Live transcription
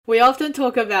We often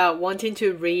talk about wanting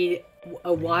to read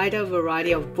a wider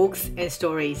variety of books and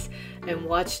stories and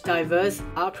watch diverse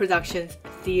art productions,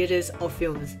 theatres or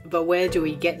films, but where do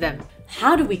we get them?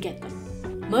 How do we get them?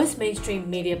 Most mainstream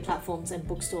media platforms and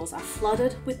bookstores are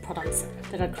flooded with products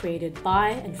that are created by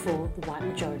and for the white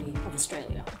majority of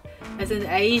Australia. As an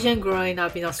Asian growing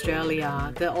up in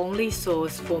Australia, the only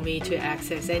source for me to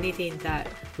access anything that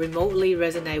remotely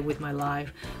resonated with my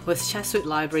life was Chatswood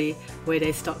Library, where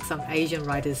they stock some Asian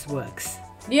writers' works.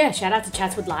 Yeah, shout out to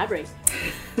Chatswood Library.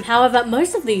 However,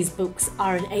 most of these books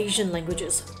are in Asian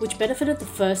languages, which benefited the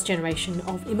first generation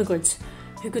of immigrants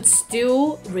who could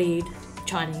still read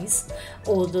Chinese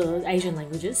or the Asian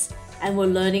languages and were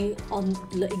learning on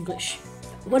English.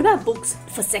 What about books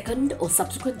for second or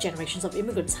subsequent generations of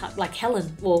immigrants like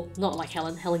Helen? Well, not like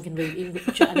Helen. Helen can read English,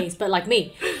 Chinese, but like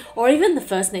me. Or even the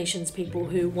First Nations people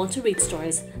who want to read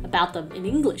stories about them in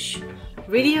English.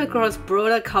 Reading across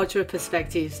broader cultural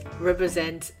perspectives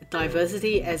represents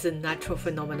diversity as a natural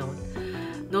phenomenon.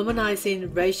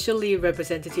 Normalizing racially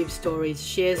representative stories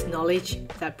shares knowledge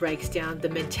that breaks down the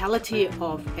mentality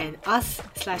of an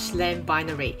us/them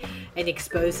binary and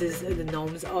exposes the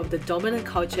norms of the dominant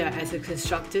culture as a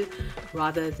constructed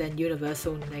rather than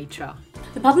universal nature.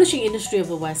 The publishing industry of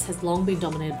the West has long been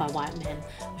dominated by white men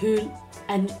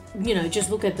just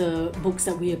look at the books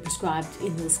that we are prescribed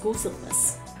in the school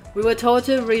syllabus. We were taught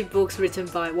to read books written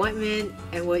by white men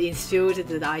and were instilled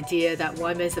the idea that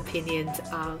white men's opinions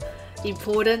are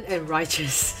important and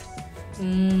righteous.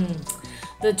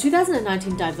 The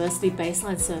 2019 Diversity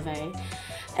Baseline Survey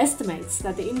estimates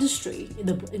that the industry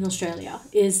in Australia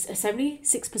is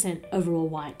 76% overall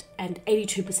white and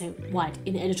 82% white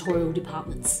in editorial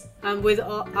departments. With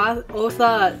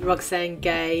author Roxane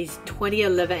Gay's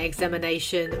 2011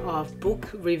 examination of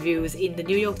book reviews in the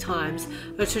New York Times,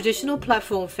 a traditional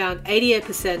platform found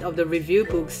 88% of the review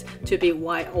books to be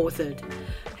white authored.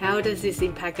 How does this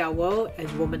impact our world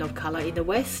as women of colour in the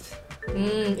West?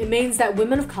 It means that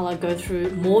women of colour go through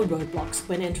more roadblocks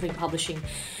when entering publishing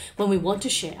when we want to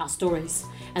share our stories.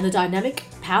 And the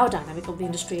power dynamic of the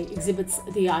industry exhibits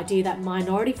the idea that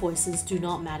minority voices do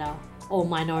not matter, or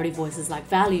minority voices lack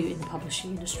value in the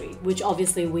publishing industry, which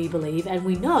obviously we believe and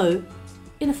we know,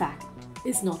 in fact,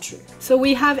 is not true. So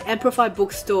we have Amplify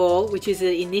Bookstore, which is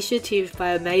an initiative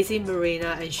by amazing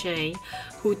Marina and Shane,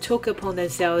 who took upon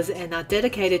themselves and are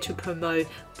dedicated to promote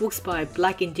books by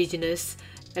Black, Indigenous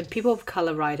and people of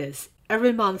colour writers.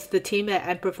 Every month, the team at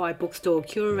Amplify Bookstore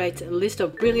curates a list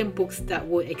of brilliant books that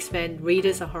will expand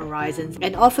readers' horizons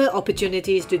and offer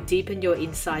opportunities to deepen your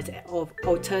insights of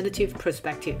alternative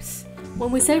perspectives.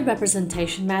 When we say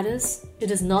representation matters, it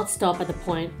does not stop at the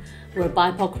point where a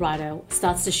BIPOC writer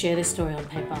starts to share their story on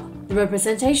paper. The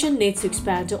representation needs to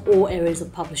expand to all areas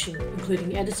of publishing,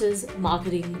 including editors,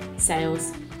 marketing,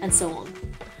 sales, and so on.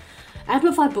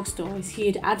 Amplify Bookstore is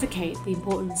here to advocate the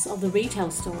importance of the retail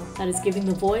store that is giving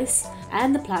the voice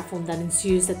and the platform that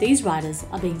ensures that these writers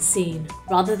are being seen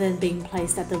rather than being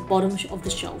placed at the bottom of the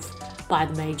shelf by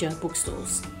the major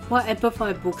bookstores. What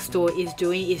Amplify Bookstore is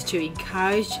doing is to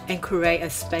encourage and create a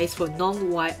space for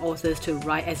non-white authors to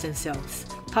write as themselves.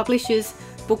 Publishers,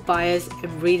 book buyers,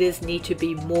 and readers need to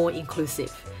be more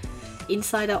inclusive.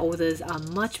 Insider authors are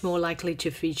much more likely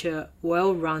to feature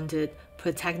well-rounded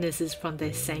protagonists from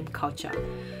their same culture.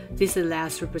 This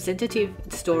allows representative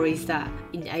stories that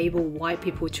enable white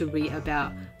people to read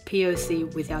about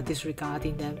POC without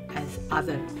disregarding them as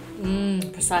other.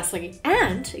 Precisely.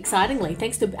 And, excitingly,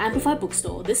 thanks to Amplify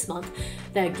Bookstore, this month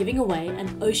they're giving away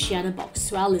an Oceania box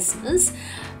to our listeners.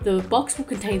 The box will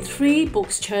contain 3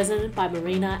 books chosen by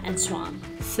Marina and Swan.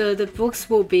 So the books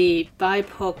will be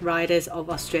BIPOC writers of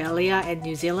Australia and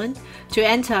New Zealand. To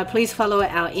enter, please follow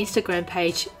our Instagram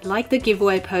page, like the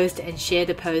giveaway post and share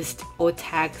the post or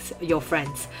tag your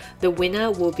friends. The winner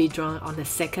will be drawn on the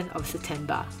 2nd of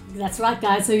September. That's right,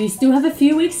 guys. So you still have a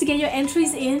few weeks to get your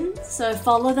entries in. So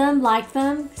follow them, like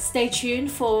them, stay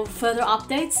tuned for further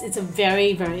updates. It's a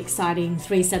very, very exciting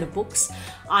 3 set of books.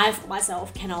 I, for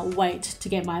myself, cannot wait to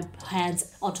get my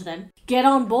hands onto them. Get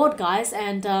on board, guys,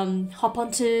 and hop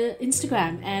onto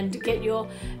Instagram and get your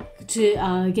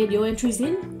entries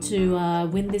in to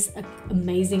win this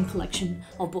amazing collection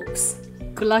of books.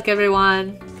 Good luck,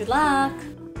 everyone. Good luck.